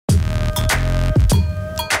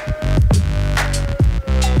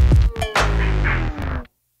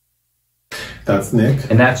That's Nick.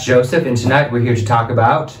 And that's Joseph, and tonight we're here to talk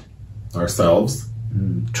about... Ourselves.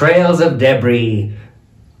 Trails of Debris.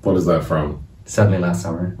 What is that from? Suddenly Last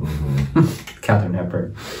Summer. Catherine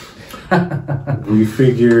Hepburn. We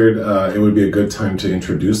figured it would be a good time to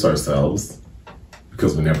introduce ourselves,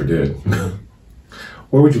 because we never did.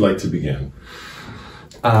 Where would you like to begin?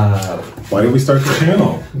 Why did we start the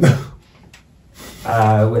channel?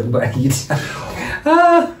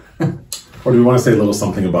 Or do we want to say a little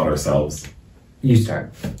something about ourselves? You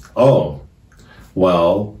start. Oh,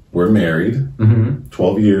 well, we're married.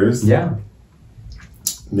 12 years. Yeah.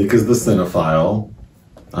 Nick is the cinephile.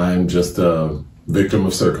 I'm just a victim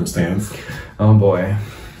of circumstance. Oh boy.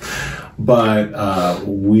 But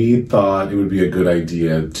we thought it would be a good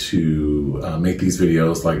idea to make these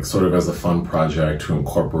videos like sort of as a fun project to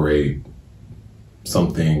incorporate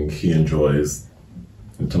something he enjoys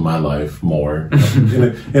into my life more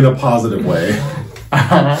in a positive way.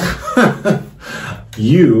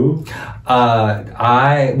 You?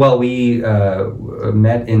 We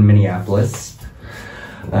met in Minneapolis.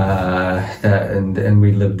 And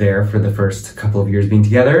we lived there for the first couple of years being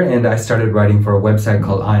together, and I started writing for a website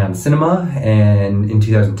called Ion Cinema and in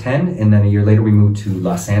 2010, and then a year later we moved to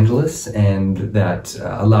Los Angeles, and that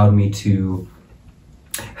allowed me to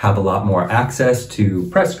have a lot more access to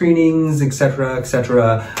press screenings, etc.,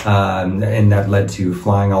 etc., and that led to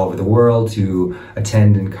flying all over the world to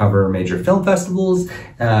attend and cover major film festivals,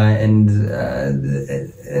 and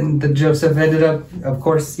Joseph ended up, of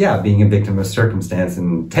course, being a victim of circumstance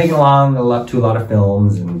and taking along to a lot of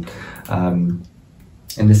films, and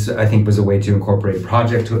this, I think, was a way to incorporate a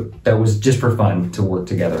project that was just for fun to work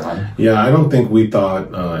together on. Yeah, I don't think we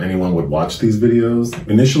thought anyone would watch these videos.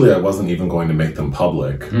 Initially, I wasn't even going to make them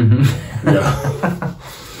public. Yeah.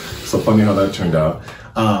 So funny how that turned out.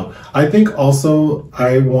 I think also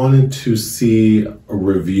I wanted to see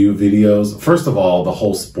review videos. First of all, the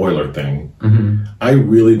whole spoiler thing. I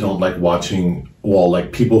really don't like watching,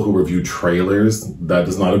 people who review trailers. That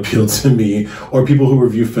does not appeal to me. Or people who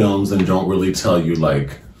review films and don't really tell you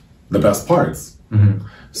like the best parts.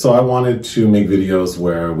 So I wanted to make videos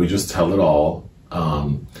where we just tell it all.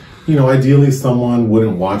 Ideally someone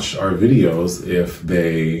wouldn't watch our videos if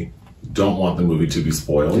they don't want the movie to be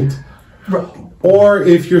spoiled. Right. Or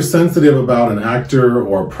if you're sensitive about an actor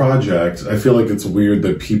or a project, I feel like it's weird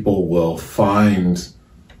that people will find,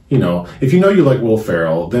 if you like Will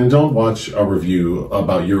Ferrell, then don't watch a review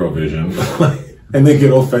about Eurovision and they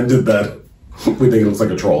get offended that we think it looks like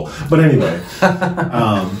a troll. But anyway,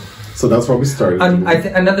 so that's where we started.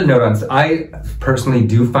 Another note on, I personally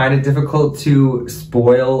do find it difficult to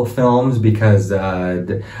spoil films because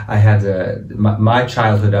I had my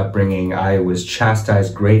childhood upbringing. I was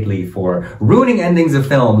chastised greatly for ruining endings of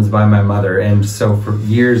films by my mother, and so for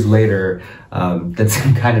years later, that's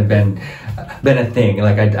kind of been a thing.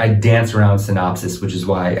 Like I dance around synopsis, which is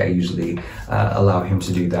why I usually allow him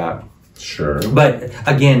to do that. Sure. But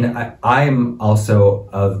again, I'm also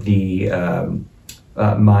of the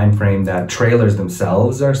mind frame that trailers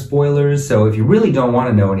themselves are spoilers, so if you really don't want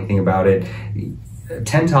to know anything about it,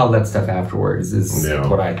 tend to all that stuff afterwards is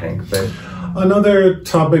what I think. But another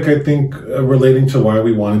topic I think relating to why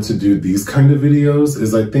we wanted to do these kind of videos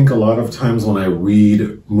is I think a lot of times when I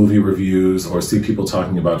read movie reviews or see people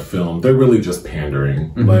talking about film, they're really just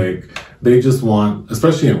pandering. Like they just want,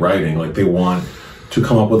 especially in writing, like they want to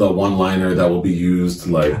come up with a one-liner that will be used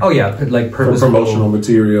like purposeful, for promotional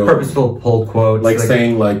material, purposeful pulled quotes, like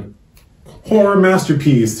saying like horror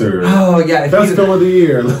masterpiece or best film of the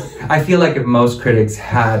year. I feel like if most critics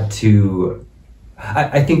had to,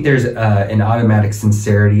 I think there's an automatic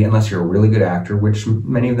sincerity, unless you're a really good actor, which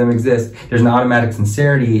many of them exist. There's an automatic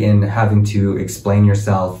sincerity in having to explain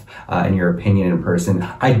yourself and your opinion in person.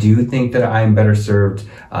 I do think that I am better served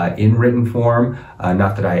in written form.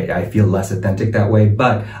 Not that I feel less authentic that way,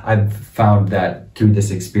 but I've found that through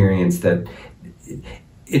this experience that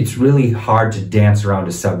it's really hard to dance around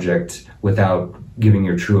a subject without giving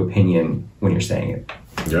your true opinion when you're saying it.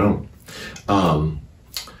 Yeah.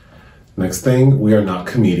 Next thing, we are not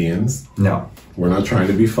comedians. No. We're not trying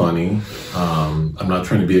to be funny. I'm not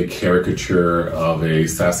trying to be a caricature of a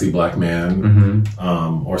sassy black man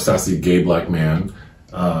or sassy gay black man.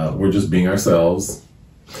 We're just being ourselves.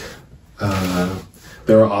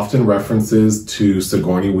 There are often references to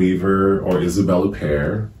Sigourney Weaver or Isabelle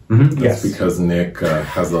Huppert. That's because Nick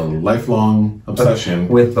has a lifelong obsession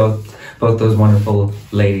with both those wonderful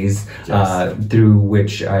ladies, through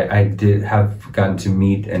which I did have gotten to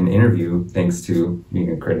meet and interview thanks to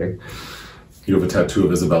being a critic. You have a tattoo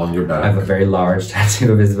of Isabelle on your back. I have a very large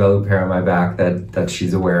tattoo of Isabelle Huppert on my back that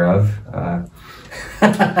she's aware of.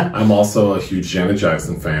 I'm also a huge Janet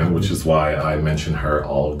Jackson fan, which is why I mention her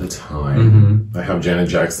all of the time. I have Janet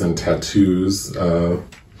Jackson tattoos,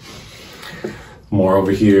 more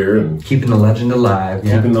over here. And keeping the legend alive.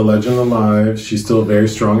 Keeping the legend alive. She's still very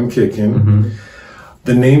strong and kicking.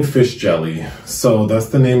 The name Fish Jelly. So that's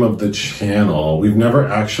the name of the channel. We've never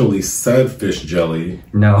actually said Fish Jelly.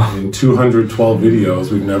 No. In 212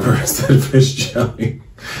 videos, we've never said Fish Jelly.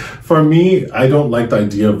 For me, I don't like the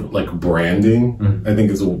idea of like branding. I think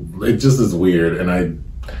it just is weird. And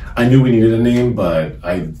I knew we needed a name, but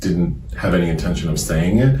I didn't have any intention of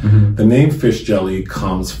saying it. The name Fish Jelly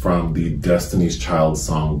comes from the Destiny's Child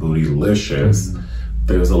song Bootylicious.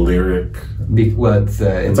 There's a lyric. Well, it's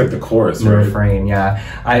like the chorus, the right? refrain, yeah.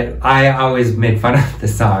 I always make fun of the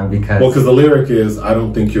song because... Well, because the lyric is, I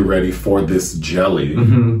don't think you're ready for this jelly.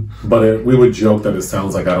 But we would joke that it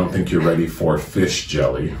sounds like, I don't think you're ready for fish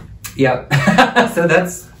jelly. Yep. So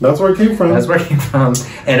that's where it came from. That's where it came from.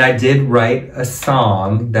 And I did write a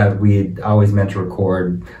song that we'd always meant to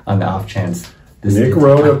record on the off chance. Nick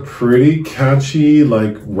wrote a pretty catchy,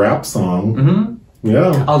 like, rap song.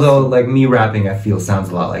 Yeah. Although, like, me rapping, I feel sounds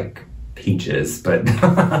a lot like Peaches, but...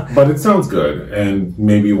 But it sounds good. And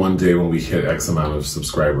maybe one day when we hit X amount of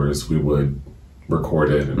subscribers, we would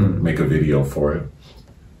record it and make a video for it.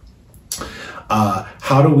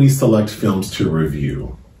 How do we select films to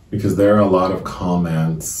review? Because there are a lot of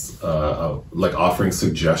comments, like offering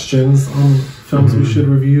suggestions on films we should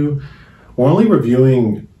review. We're only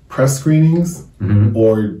reviewing press screenings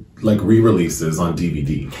or like re-releases on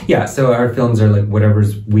DVD. Yeah, so our films are like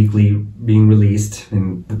whatever's weekly being released.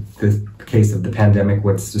 In the case of the pandemic,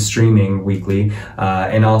 what's streaming weekly.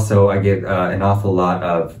 And also I get an awful lot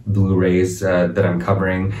of Blu-rays that I'm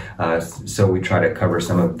covering. So we try to cover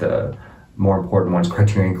some of the more important ones.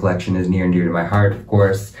 Criterion Collection is near and dear to my heart, of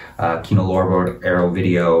course. Kino Lorber, Arrow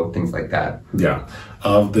Video, things like that. Yeah.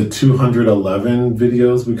 Of the 211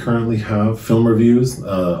 videos we currently have, film reviews,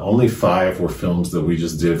 only 5 were films that we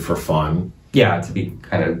just did for fun. Yeah, to be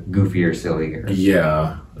kind of goofy or silly.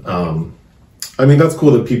 Yeah. I mean, that's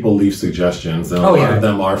cool that people leave suggestions. And a lot of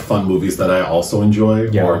them are fun movies that I also enjoy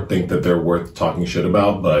or think that they're worth talking shit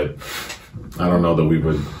about, but I don't know that we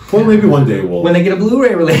would... Well, maybe one day we'll... When they get a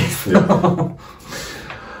Blu-ray release. Yeah.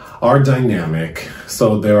 Our dynamic.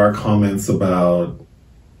 So there are comments about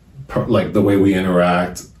like the way we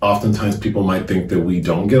interact. Oftentimes people might think that we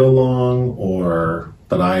don't get along or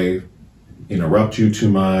that I interrupt you too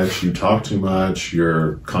much, you talk too much,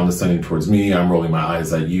 you're condescending towards me, I'm rolling my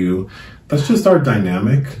eyes at you. That's just our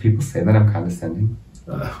dynamic. Do people say that I'm condescending?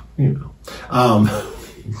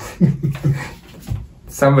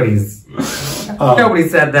 Somebody's... Nobody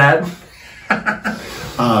said that.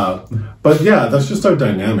 But yeah, that's just our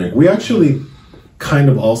dynamic. We actually kind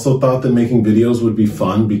of also thought that making videos would be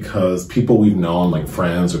fun because people we've known, like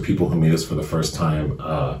friends or people who meet us for the first time,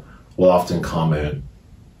 will often comment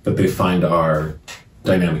that they find our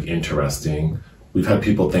dynamic interesting. We've had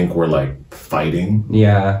people think we're like fighting.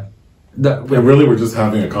 Yeah. And really we're just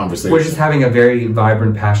having a conversation. We're just having a very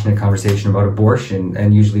vibrant, passionate conversation about abortion,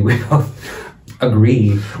 and usually we both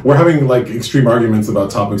agree. We're having like extreme arguments about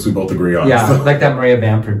topics we both agree on. Yeah, so. Like that Maria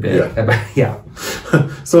Bamford bit. Yeah.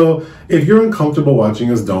 So if you're uncomfortable watching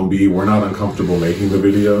us, don't be. We're not uncomfortable making the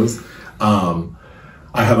videos.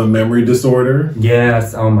 I have a memory disorder.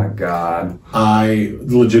 Yes, oh my God. I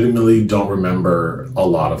legitimately don't remember a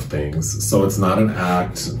lot of things, so it's not an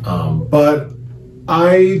act. But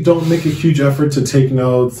I don't make a huge effort to take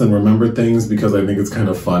notes and remember things because I think it's kind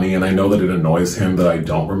of funny, and I know that it annoys him that I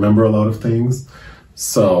don't remember a lot of things.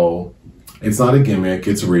 So it's not a gimmick,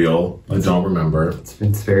 it's real. I don't remember. It's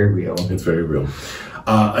very real. It's very real.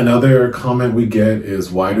 Another comment we get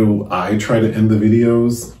is, why do I try to end the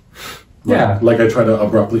videos? Like I try to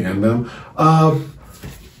abruptly end them.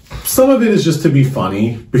 Some of it is just to be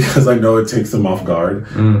funny because I know it takes them off guard.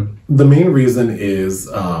 The main reason is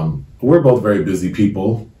we're both very busy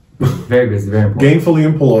people. Very busy, very important. Gainfully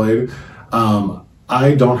employed.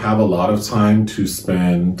 I don't have a lot of time to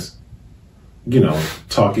spend,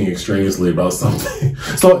 talking extraneously about something.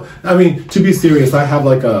 So, I mean, to be serious, I have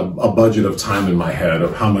like a budget of time in my head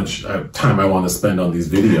of how much time I want to spend on these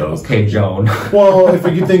videos. Okay, Joan. Well, if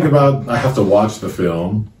you think about, I have to watch the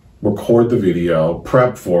film, record the video,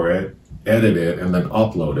 prep for it, edit it, and then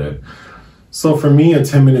upload it. So for me, a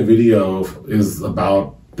 10-minute video is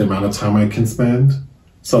about the amount of time I can spend.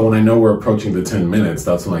 So when I know we're approaching the 10 minutes,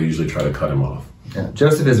 that's when I usually try to cut him off. Yeah.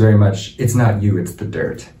 Joseph is very much, it's not you, it's the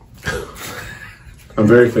dirt. I'm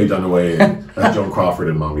very Faye Dunaway as Joan Crawford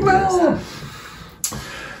in Mommy Dearest.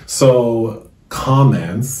 So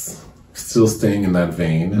comments, still staying in that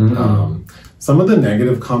vein. some of the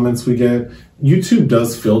negative comments we get, YouTube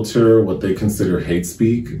does filter what they consider hate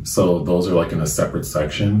speak, so those are like in a separate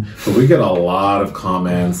section. But we get a lot of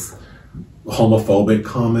comments, homophobic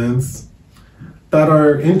comments, that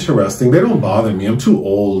are interesting. They don't bother me. I'm too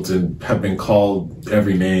old and have been called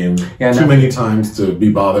every name too many times to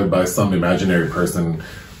be bothered by some imaginary person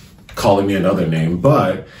calling me another name.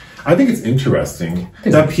 But I think it's interesting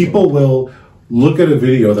that people will look at a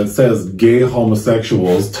video that says gay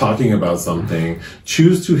homosexuals talking about something,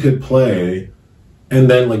 choose to hit play, and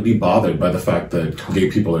then like be bothered by the fact that gay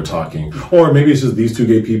people are talking. Or maybe it's just these two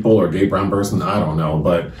gay people or gay brown person, I don't know.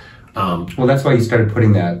 But well, that's why you started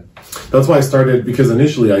putting that. That's why I started, because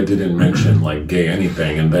initially I didn't mention like gay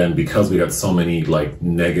anything, and then because we got so many like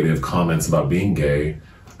negative comments about being gay,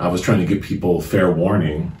 I was trying to give people fair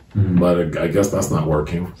warning, but I guess that's not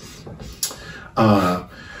working.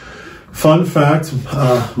 Fun fact,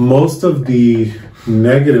 most of the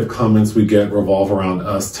negative comments we get revolve around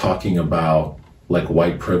us talking about like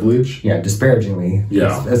white privilege. Yeah, disparagingly.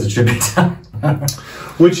 Yeah. As it should be done.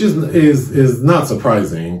 Which is not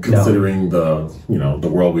surprising considering the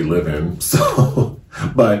world we live in. So,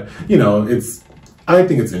 but I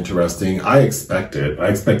think it's interesting. I expect it. I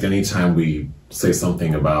expect anytime we say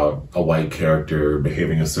something about a white character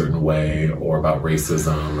behaving a certain way, or about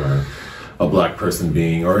racism, or a black person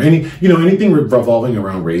being, or anything revolving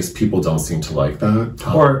around race, people don't seem to like that.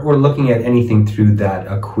 Or looking at anything through that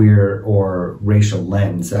a queer or racial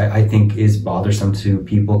lens, I think is bothersome to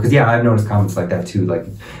people. Because I've noticed comments like that too. Like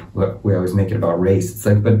we always make it about race. It's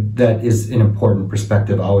like, but that is an important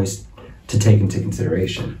perspective always to take into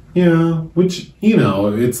consideration. Yeah, which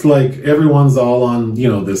it's like everyone's all on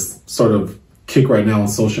this sort of kick right now on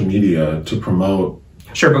social media to promote.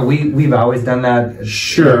 Sure, but we've always done that.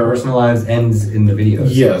 Sure. Our personal lives ends in the videos.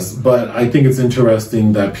 Yes, but I think it's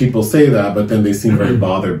interesting that people say that, but then they seem very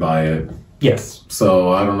bothered by it. Yes.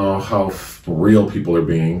 So I don't know how real people are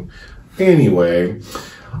being. Anyway,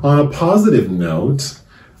 on a positive note,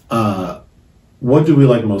 what do we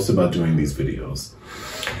like most about doing these videos?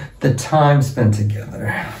 The time spent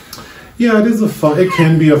together. Yeah, it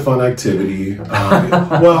can be a fun activity.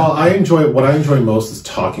 Well, what I enjoy most is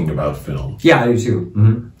talking about film. Yeah, I do too.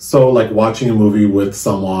 Mm-hmm. So like watching a movie with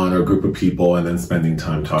someone or a group of people and then spending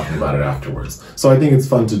time talking about it afterwards. So I think it's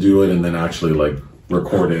fun to do it and then actually like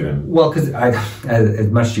record it. And well, because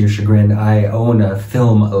as much to your chagrin, I own a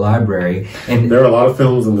film library. And there are a lot of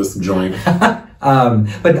films in this joint.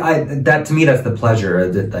 But that to me, that's the pleasure.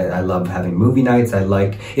 I love having movie nights. I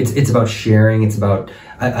like it's about sharing. It's about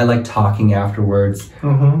I like talking afterwards.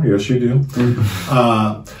 Mm-hmm. Yes, you do.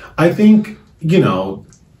 Mm-hmm. I think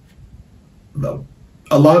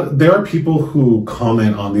there are people who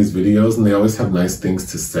comment on these videos and they always have nice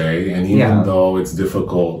things to say. And even though it's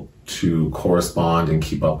difficult to correspond and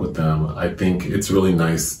keep up with them, I think it's really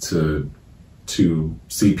nice to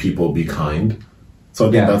see people be kind. So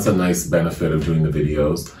I think that's a nice benefit of doing the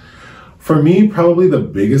videos. For me, probably the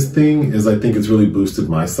biggest thing is I think it's really boosted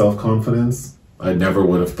my self-confidence. I never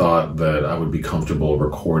would have thought that I would be comfortable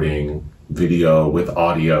recording video with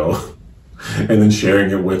audio and then sharing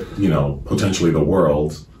it with, potentially the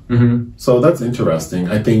world. Mm-hmm. So that's interesting.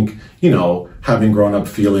 I think, having grown up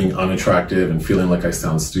feeling unattractive and feeling like I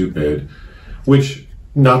sound stupid, which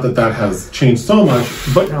not that has changed so much,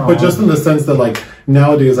 but just in the sense that like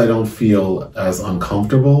nowadays I don't feel as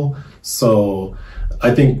uncomfortable. So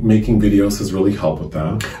I think making videos has really helped with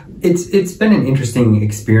that. It's been an interesting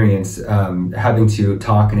experience having to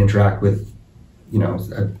talk and interact with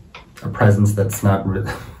a presence that's not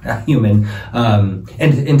human,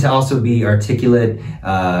 and to also be articulate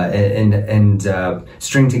and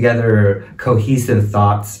string together cohesive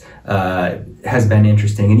thoughts has been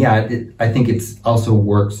interesting. And I think it's also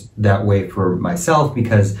works that way for myself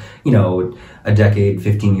because a decade,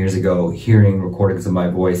 15 years ago, hearing recordings of my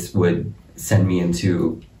voice would send me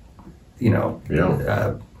into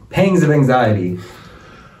pangs of anxiety.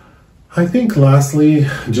 I think lastly,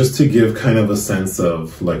 just to give kind of a sense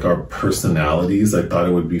of like our personalities, I thought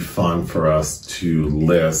it would be fun for us to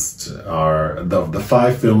list the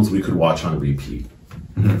 5 films we could watch on repeat.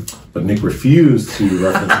 Mm-hmm. But Nick refused to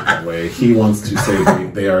reference it that way. He wants to say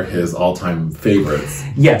they are his all-time favorites.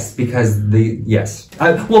 Yes, because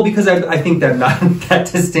I think that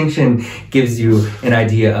that distinction gives you an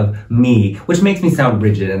idea of me, which makes me sound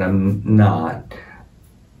rigid, and I'm not.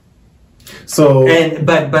 So,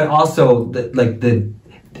 but also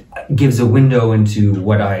gives a window into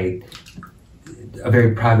what a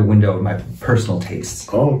very private window of my personal tastes.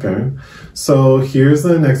 Oh, okay. So here's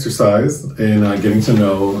an exercise in getting to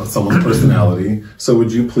know someone's personality. So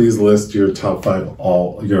would you please list your top five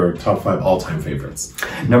all-time favorites?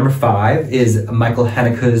 Number 5 is Michael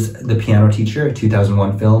Haneke's The Piano Teacher, a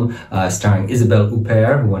 2001 film starring Isabelle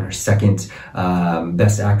Huppert, who won her second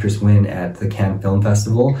Best Actress win at the Cannes Film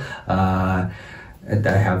Festival. I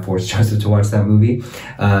have forced Joseph to watch that movie,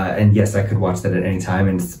 and yes, I could watch that at any time,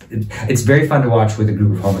 and it's very fun to watch with a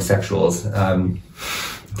group of homosexuals.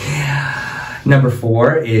 Number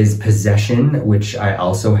 4 is Possession, which I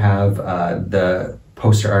also have the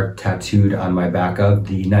poster art tattooed on my back of,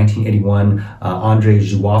 the 1981 Andrzej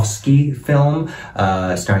Żuławski film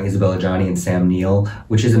starring Isabelle Adjani and Sam Neill,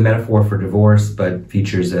 which is a metaphor for divorce, but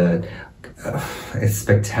features a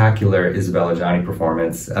spectacular Isabelle Adjani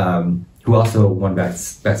performance, who also won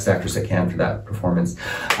Best Actress at Cannes for that performance.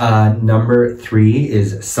 Number 3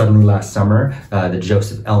 is Suddenly Last Summer, the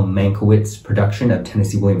Joseph L. Mankiewicz production of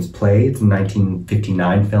Tennessee Williams' play. It's a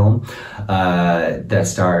 1959 film that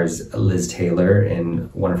stars Liz Taylor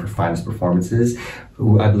in one of her finest performances,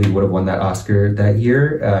 who I believe would have won that Oscar that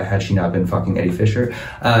year had she not been fucking Eddie Fisher.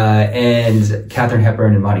 And Katharine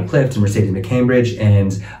Hepburn and Monty Clift and Mercedes McCambridge,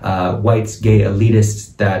 and white gay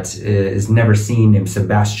elitist that is never seen named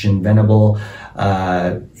Sebastian Venable.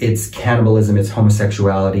 It's cannibalism, it's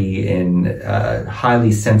homosexuality in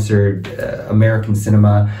highly censored American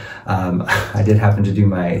cinema. I did happen to do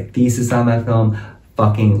my thesis on that film.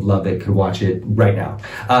 Fucking love it, could watch it right now.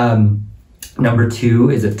 Number 2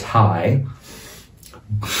 is a tie.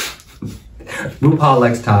 RuPaul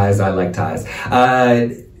likes ties, I like ties.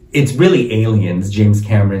 It's really Aliens, James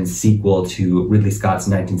Cameron's sequel to Ridley Scott's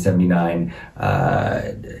 1979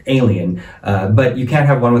 Alien. But you can't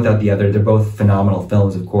have one without the other. They're both phenomenal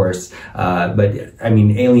films, of course. But, I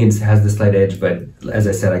mean, Aliens has the slight edge, but as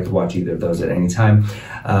I said, I could watch either of those at any time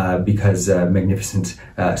because magnificent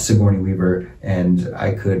Sigourney Weaver, and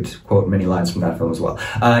I could quote many lines from that film as well.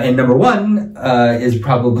 And number 1 is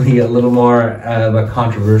probably a little more of a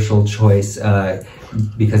controversial choice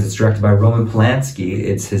because it's directed by Roman Polanski.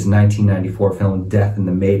 It's his 1994 film Death and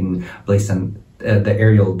the Maiden, based on the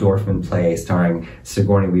Ariel Dorfman play starring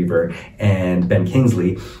Sigourney Weaver and Ben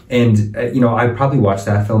Kingsley. And, you know, I probably watched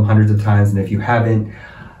that film hundreds of times, and if you haven't,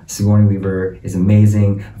 Sigourney Weaver is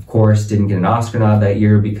amazing. Of course, didn't get an Oscar nod that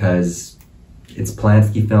year because it's a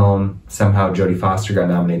Polanski film. Somehow Jodie Foster got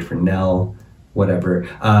nominated for Nell, whatever.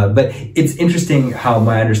 But it's interesting how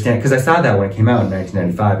my understanding, because I saw that when it came out in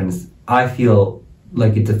 1995, and I feel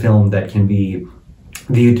like it's a film that can be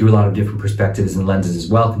viewed through a lot of different perspectives and lenses as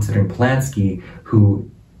well, considering Polanski, who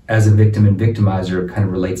as a victim and victimizer kind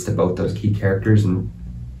of relates to both those key characters in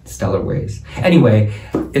stellar ways. Anyway,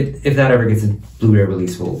 if that ever gets a Blu-ray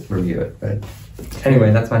release, we'll review it. But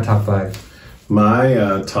anyway, that's my top 5.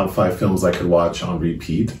 My top 5 films I could watch on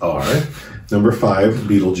repeat are number 5,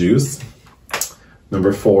 Beetlejuice.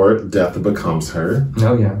 Number 4, Death Becomes Her.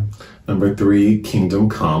 Oh yeah. Number 3, Kingdom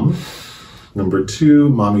Come. Number 2,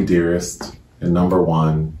 Mommy Dearest. And number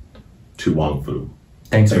 1, To Wong Fu.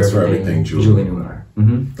 Thanks for everything, Julie Newmar.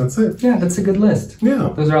 Mm-hmm. That's it. Yeah, that's a good list.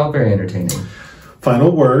 Yeah. Those are all very entertaining.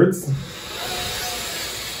 Final words.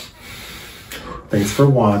 Thanks for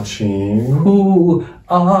watching. Who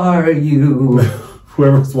are you?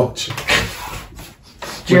 Whoever's watching.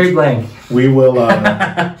 Jerri Blank. We will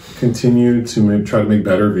continue to try to make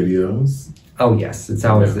better videos. Oh yes, it's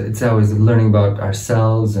always learning about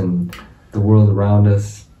ourselves and the world around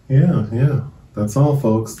us. Yeah. That's all,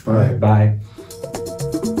 folks. Bye. Bye.